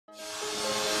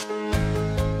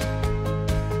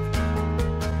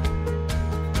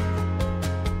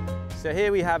So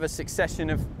here we have a succession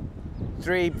of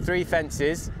three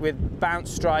fences with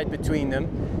bounce stride between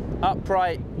them.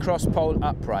 Upright, cross pole,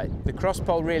 upright. The cross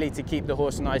pole really to keep the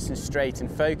horse nice and straight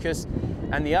and focused,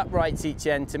 and the uprights each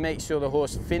end to make sure the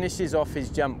horse finishes off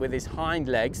his jump with his hind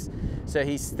legs, so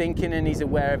he's thinking and he's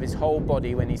aware of his whole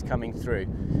body when he's coming through.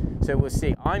 So we'll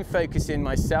see, I'm focusing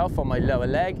myself on my lower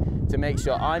leg to make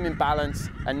sure I'm in balance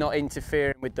and not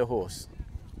interfering with the horse.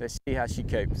 Let's see how she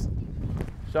copes.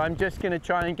 So I'm just going to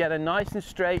try and get her nice and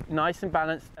straight, nice and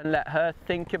balanced, and let her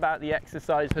think about the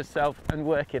exercise herself and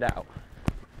work it out.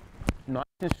 Nice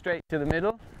and straight to the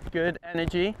middle, good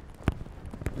energy.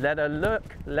 Let her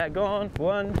look, leg on,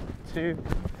 1, 2,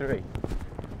 3.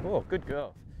 Oh, good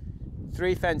girl.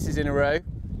 3 fences in a row.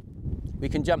 We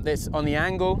can jump this on the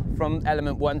angle from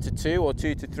element 1 to 2 or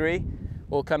 2 to 3,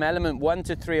 or come element 1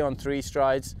 to 3 on 3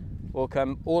 strides, or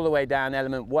come all the way down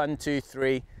element 1, 2,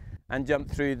 3, and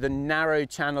jump through the narrow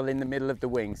channel in the middle of the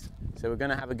wings. So we're going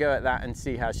to have a go at that and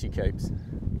see how she copes.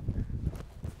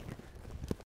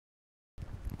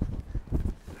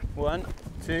 1,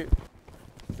 2,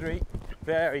 3,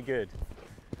 very good.